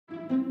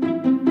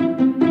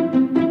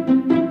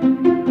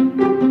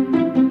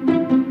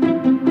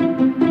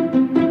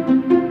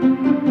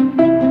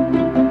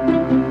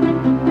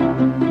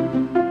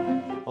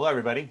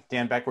everybody.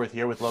 Dan Beckworth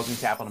here with Logan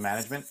Capital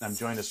Management. I'm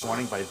joined this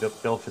morning by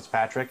Bill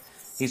Fitzpatrick.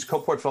 He's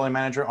co-portfolio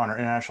manager on our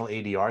international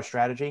ADR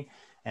strategy.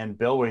 And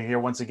Bill, we're here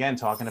once again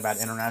talking about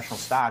international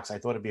stocks. I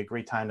thought it'd be a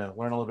great time to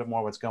learn a little bit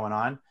more what's going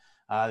on.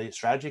 The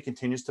strategy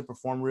continues to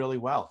perform really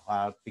well.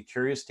 Be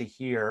curious to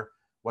hear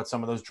what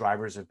some of those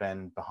drivers have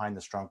been behind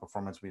the strong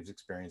performance we've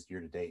experienced year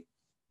to date.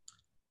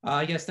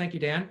 Yes, thank you,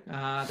 Dan.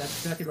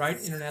 That's exactly right.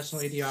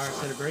 International ADR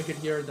has had a very good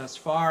year thus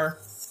far.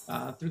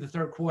 Through the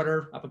third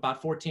quarter, up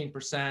about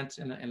 14%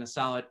 and a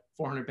solid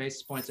 400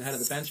 basis points ahead of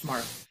the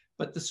benchmark.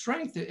 But the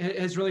strength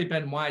has really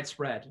been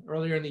widespread.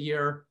 Earlier in the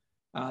year,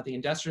 the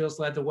industrials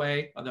led the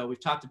way, although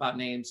we've talked about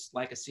names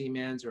like a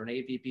Siemens or an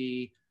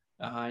ABB.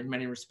 In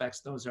many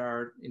respects, those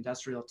are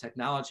industrial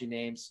technology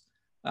names.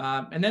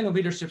 And then the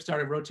leadership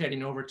started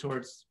rotating over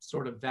towards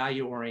sort of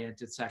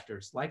value-oriented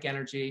sectors like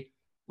energy,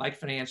 like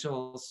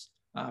financials.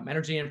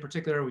 Energy in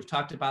particular, we've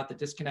talked about the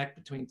disconnect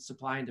between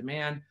supply and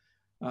demand.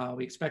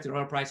 We expected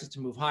oil prices to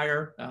move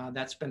higher.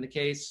 That's been the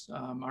case.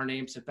 Our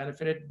names have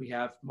benefited. We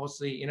have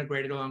mostly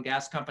integrated oil and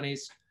gas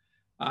companies.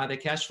 They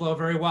cash flow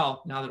very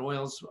well now that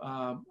oil's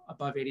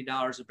above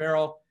 $80 a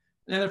barrel.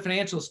 And then their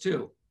financials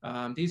too.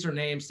 These are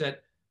names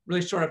that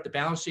really shore up the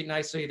balance sheet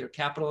nicely. Their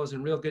capital is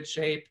in real good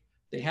shape.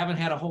 They haven't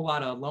had a whole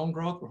lot of loan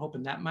growth. We're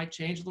hoping that might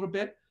change a little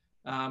bit.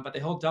 But they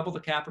hold double the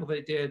capital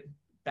they did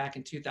back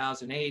in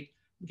 2008.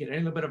 We get any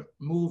little bit of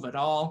move at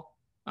all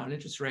on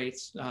interest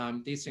rates,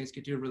 these things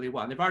could do really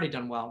well. And they've already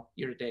done well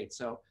year to date.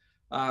 So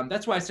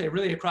that's why I say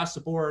really across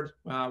the board,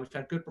 we've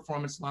had good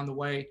performance along the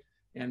way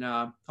and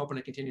hoping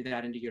to continue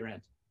that into year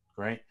end.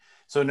 Great.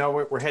 So now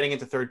we're heading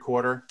into third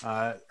quarter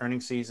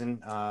earnings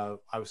season,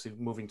 obviously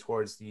moving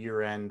towards the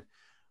year end.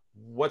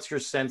 What's your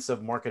sense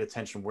of market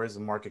attention? Where's the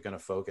market going to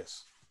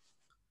focus?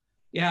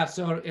 Yeah,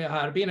 so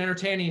to be an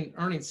entertaining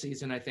earnings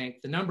season, I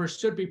think the numbers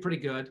should be pretty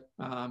good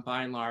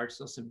by and large.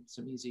 So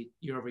some easy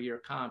year over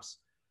year comps.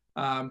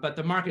 But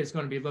the market is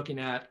going to be looking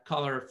at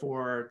color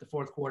for the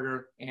fourth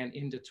quarter and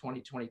into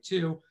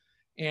 2022.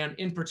 And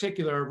in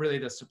particular, really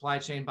the supply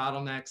chain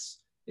bottlenecks.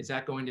 Is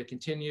that going to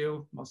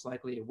continue? Most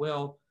likely it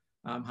will.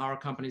 How are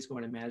companies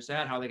going to manage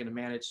that? How are they going to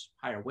manage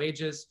higher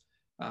wages?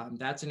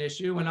 That's an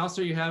issue. And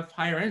also you have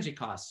higher energy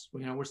costs.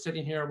 You know, we're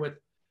sitting here with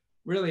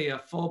really a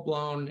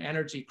full-blown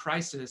energy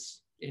crisis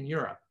in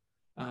Europe.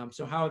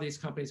 So how are these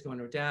companies going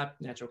to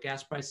adapt? Natural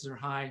gas prices are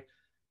high.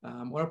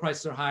 Oil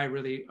prices are high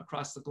really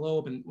across the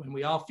globe, and when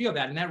we all feel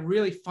that, and that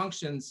really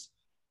functions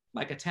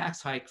like a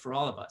tax hike for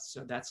all of us.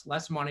 So that's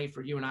less money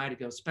for you and I to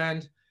go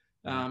spend,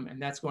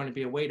 and that's going to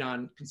be a weight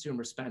on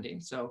consumer spending.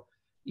 So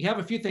you have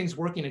a few things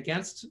working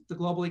against the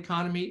global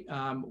economy.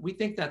 We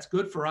think that's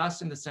good for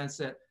us in the sense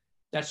that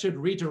that should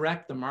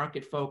redirect the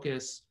market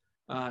focus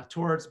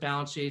towards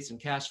balance sheets and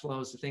cash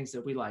flows, the things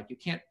that we like. You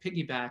can't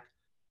piggyback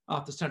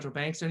off the central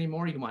banks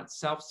anymore. You want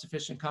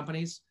self-sufficient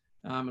companies,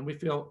 and we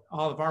feel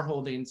all of our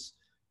holdings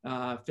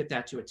fit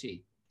that to a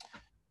T.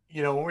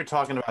 You know, when we're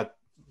talking about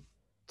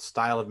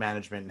style of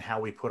management and how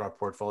we put our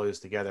portfolios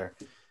together,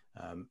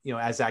 you know,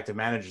 as active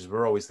managers,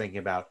 we're always thinking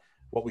about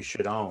what we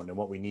should own and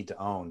what we need to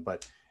own,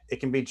 but it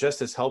can be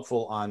just as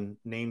helpful on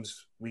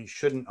names we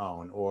shouldn't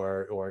own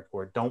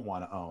or don't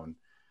want to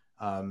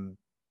own.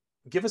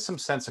 Give us some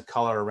sense of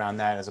color around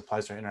that as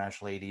applies to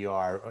international ADR,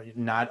 or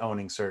not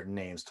owning certain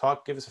names.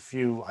 Give us a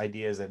few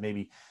ideas that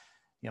maybe,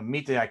 you know,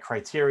 meet that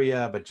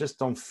criteria, but just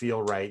don't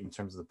feel right in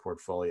terms of the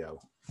portfolio.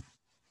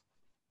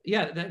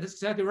 Yeah, that's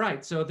exactly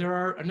right. So there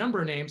are a number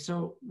of names.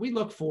 So we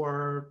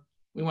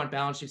want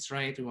balance sheet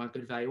strength, we want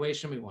good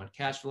valuation, we want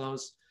cash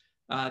flows,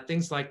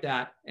 things like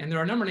that. And there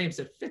are a number of names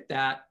that fit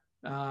that,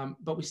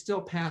 but we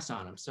still pass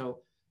on them.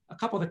 So a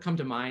couple that come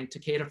to mind: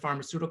 Takeda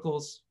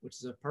Pharmaceuticals, which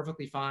is a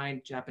perfectly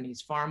fine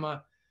Japanese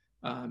pharma,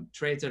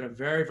 trades at a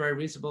very, very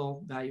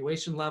reasonable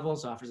valuation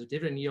levels, offers a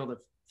dividend yield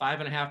of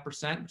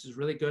 5.5%, which is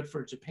really good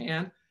for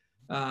Japan.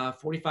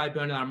 $45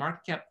 billion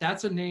market cap.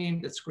 That's a name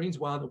that screens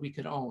well that we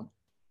could own.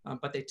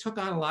 But they took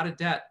on a lot of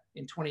debt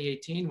in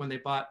 2018 when they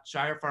bought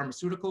Shire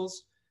Pharmaceuticals.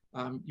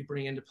 You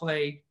bring into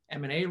play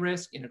M&A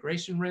risk,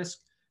 integration risk,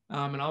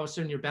 and all of a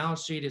sudden your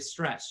balance sheet is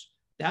stretched.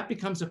 That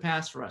becomes a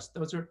pass for us.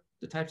 Those are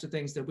the types of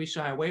things that we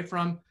shy away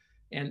from.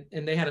 And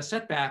they had a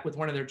setback with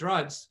one of their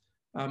drugs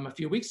a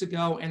few weeks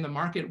ago, and the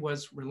market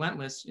was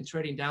relentless in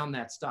trading down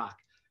that stock.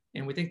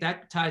 And we think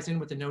that ties in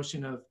with the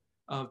notion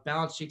of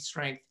balance sheet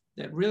strength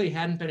that really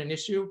hadn't been an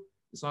issue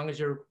as long as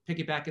you're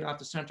piggybacking off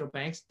the central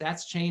banks.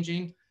 That's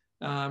changing,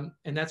 and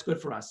that's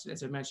good for us,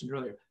 as I mentioned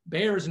earlier.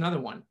 Bayer is another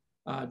one.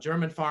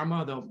 German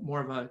pharma, though more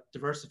of a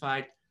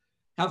diversified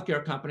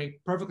healthcare company,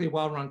 perfectly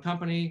well-run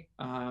company,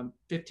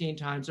 15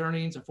 times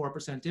earnings, a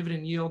 4%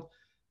 dividend yield,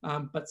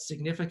 but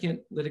significant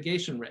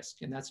litigation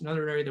risk. And that's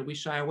another area that we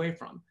shy away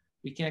from.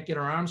 We can't get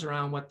our arms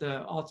around what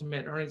the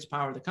ultimate earnings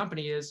power of the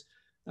company is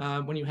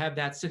when you have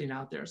that sitting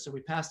out there. So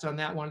we passed on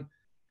that one.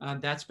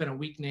 That's been a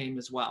weak name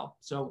as well.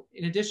 So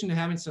in addition to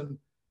having some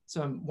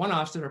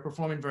one-offs that are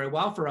performing very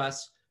well for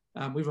us,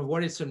 we've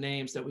avoided some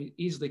names that we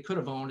easily could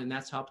have owned, and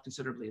that's helped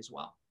considerably as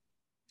well.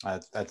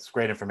 That's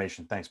great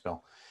information. Thanks,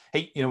 Bill.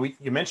 Hey, you know,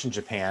 you mentioned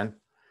Japan.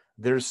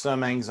 There's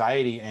some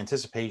anxiety,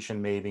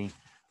 anticipation maybe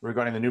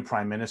regarding the new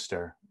prime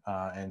minister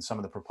and some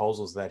of the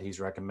proposals that he's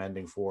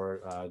recommending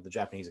for the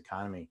Japanese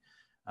economy.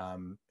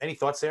 Any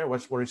thoughts there?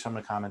 What are some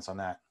of the comments on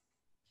that?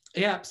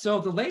 Yeah, so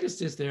the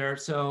latest is there.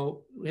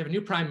 So we have a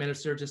new prime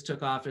minister just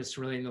took office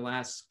really in the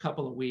last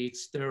couple of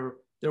weeks. There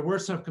were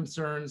some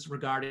concerns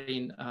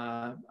regarding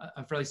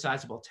a fairly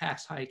sizable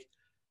tax hike.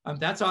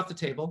 That's off the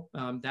table.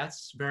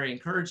 That's very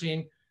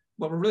encouraging.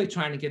 What we're really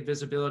trying to get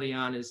visibility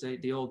on is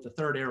the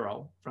third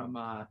arrow from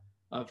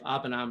of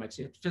Abenomics.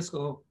 You have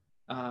fiscal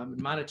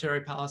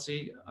monetary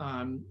policy,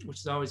 which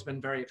has always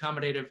been very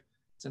accommodative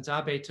since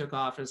Abe took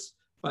office.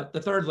 But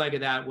the third leg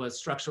of that was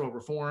structural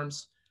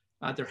reforms.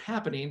 They're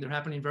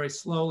happening very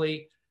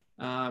slowly.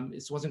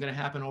 This wasn't going to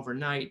happen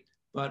overnight,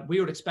 but we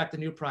would expect the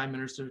new prime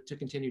minister to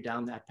continue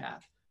down that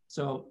path.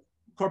 So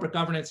corporate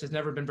governance has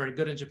never been very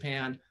good in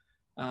Japan.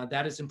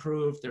 That has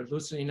improved. They're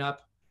loosening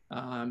up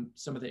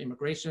some of the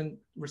immigration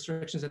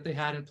restrictions that they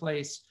had in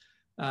place.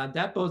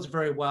 That bodes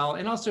very well.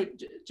 And also,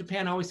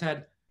 Japan always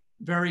had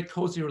very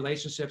cozy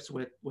relationships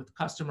with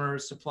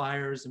customers,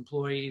 suppliers,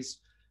 employees,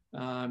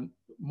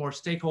 more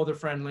stakeholder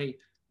friendly.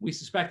 We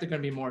suspect they're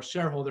going to be more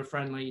shareholder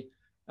friendly.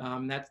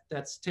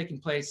 That's taking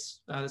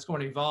place, that's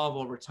going to evolve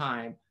over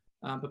time.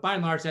 But by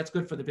and large, that's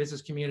good for the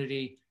business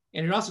community.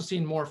 And you're also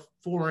seeing more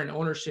foreign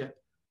ownership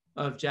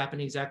of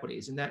Japanese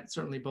equities. And that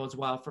certainly bodes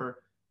well for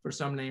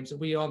some names.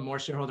 We own more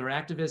shareholder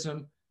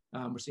activism.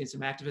 We're seeing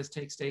some activists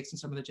take stakes in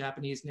some of the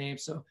Japanese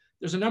names. So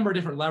there's a number of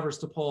different levers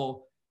to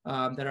pull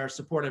that are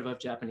supportive of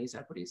Japanese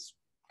equities.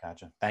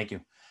 Gotcha. Thank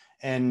you.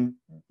 And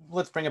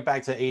let's bring it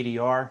back to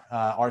ADR,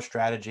 our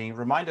strategy.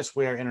 Remind us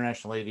where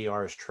international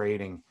ADR is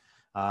trading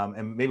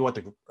and maybe what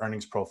the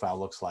earnings profile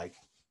looks like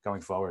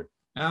going forward.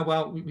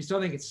 Well, we still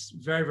think it's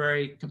very,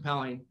 very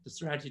compelling. The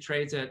strategy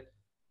trades at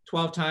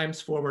 12 times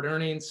forward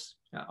earnings,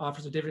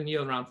 offers a dividend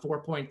yield around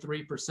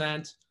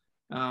 4.3%.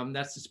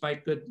 That's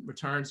despite good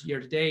returns year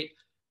to date.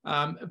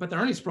 But the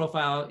earnings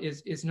profile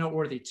is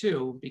noteworthy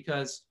too,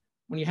 because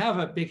when you have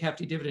a big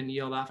hefty dividend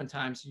yield,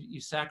 oftentimes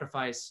you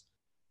sacrifice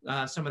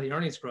some of the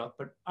earnings growth.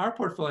 But our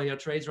portfolio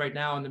trades right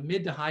now in the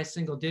mid to high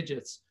single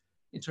digits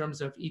in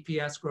terms of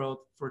EPS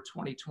growth for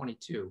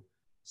 2022.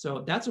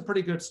 So that's a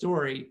pretty good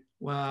story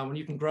when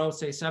you can grow,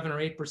 say, 7 or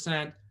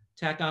 8%,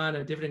 tack on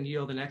a dividend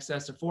yield in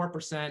excess of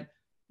 4%.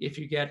 If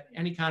you get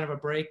any kind of a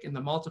break in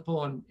the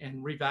multiple and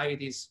revalue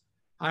these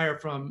higher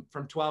from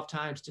 12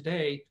 times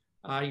today,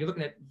 you're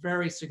looking at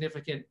very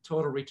significant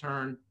total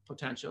return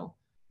potential.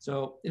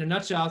 So in a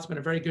nutshell, it's been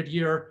a very good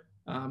year.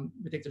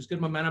 We think there's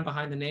good momentum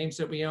behind the names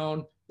that we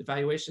own. The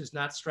valuation is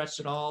not stretched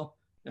at all.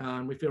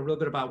 We feel real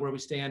good about where we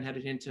stand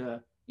headed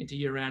into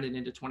year end and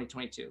into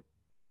 2022.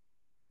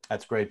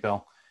 That's great,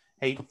 Bill.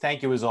 Hey,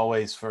 thank you as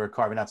always for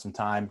carving out some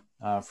time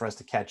for us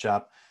to catch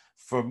up.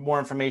 For more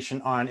information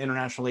on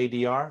international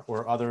ADR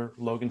or other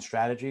Logan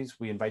strategies,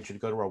 we invite you to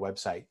go to our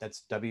website.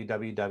 That's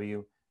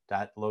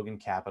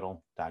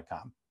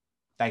www.logancapital.com.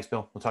 Thanks,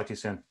 Bill. We'll talk to you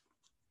soon.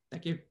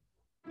 Thank you.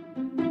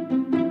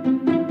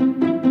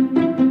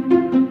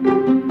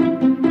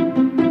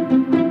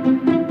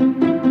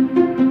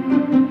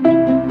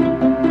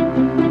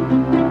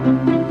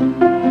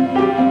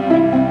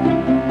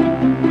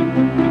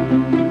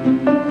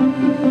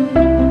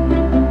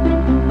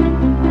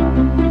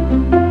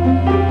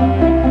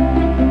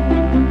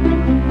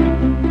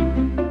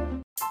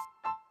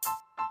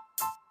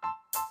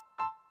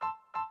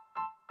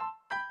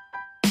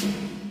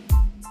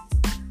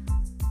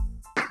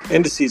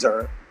 Indices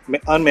are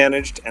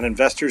unmanaged and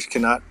investors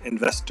cannot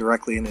invest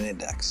directly in an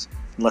index.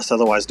 Unless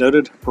otherwise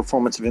noted,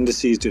 performance of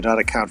indices do not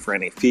account for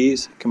any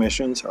fees,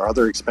 commissions, or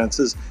other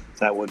expenses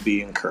that would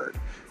be incurred.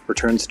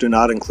 Returns do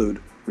not include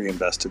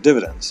reinvested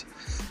dividends.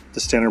 The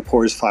Standard &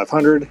 Poor's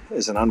 500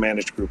 is an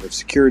unmanaged group of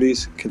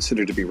securities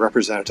considered to be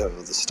representative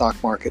of the stock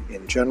market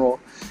in general.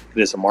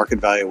 It is a market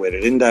value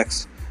weighted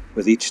index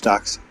with each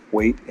stock's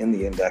weight in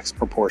the index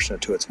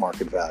proportionate to its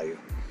market value.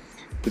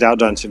 The Dow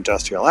Jones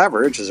Industrial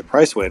Average is a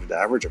price-weighted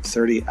average of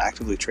 30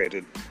 actively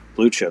traded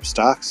blue-chip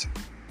stocks,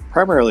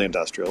 primarily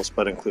industrials,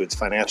 but includes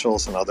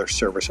financials and other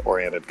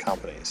service-oriented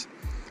companies.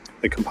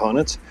 The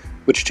components,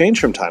 which change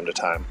from time to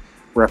time,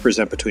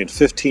 represent between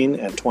 15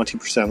 and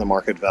 20% of the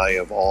market value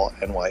of all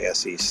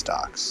NYSE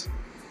stocks.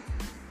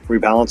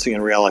 Rebalancing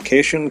and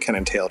reallocation can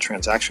entail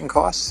transaction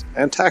costs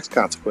and tax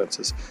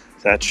consequences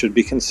that should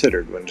be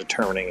considered when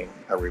determining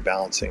a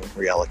rebalancing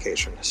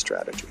reallocation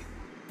strategy.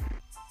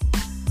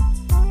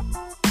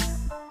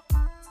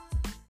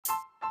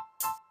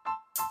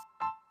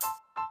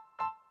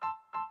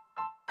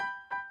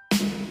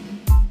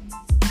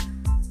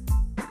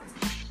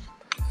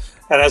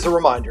 And as a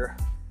reminder,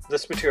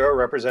 this material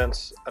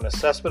represents an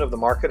assessment of the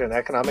market and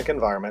economic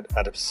environment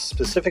at a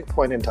specific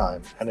point in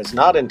time and is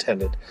not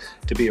intended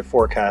to be a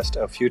forecast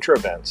of future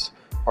events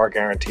or a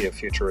guarantee of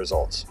future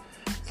results.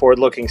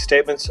 Forward-looking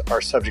statements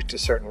are subject to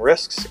certain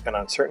risks and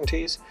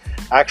uncertainties.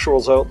 Actual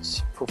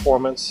results,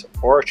 performance,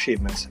 or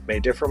achievements may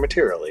differ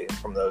materially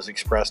from those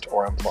expressed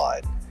or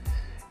implied.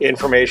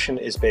 Information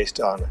is based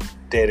on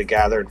data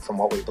gathered from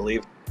what we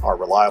believe are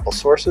reliable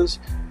sources.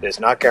 It is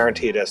not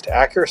guaranteed as to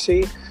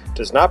accuracy,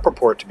 does not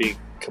purport to be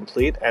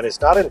complete and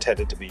is not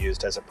intended to be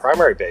used as a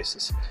primary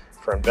basis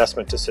for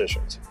investment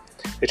decisions.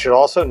 It should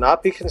also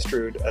not be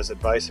construed as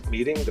advice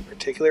meeting the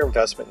particular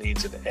investment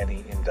needs of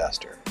any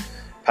investor.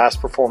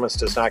 Past performance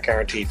does not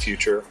guarantee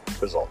future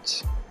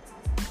results.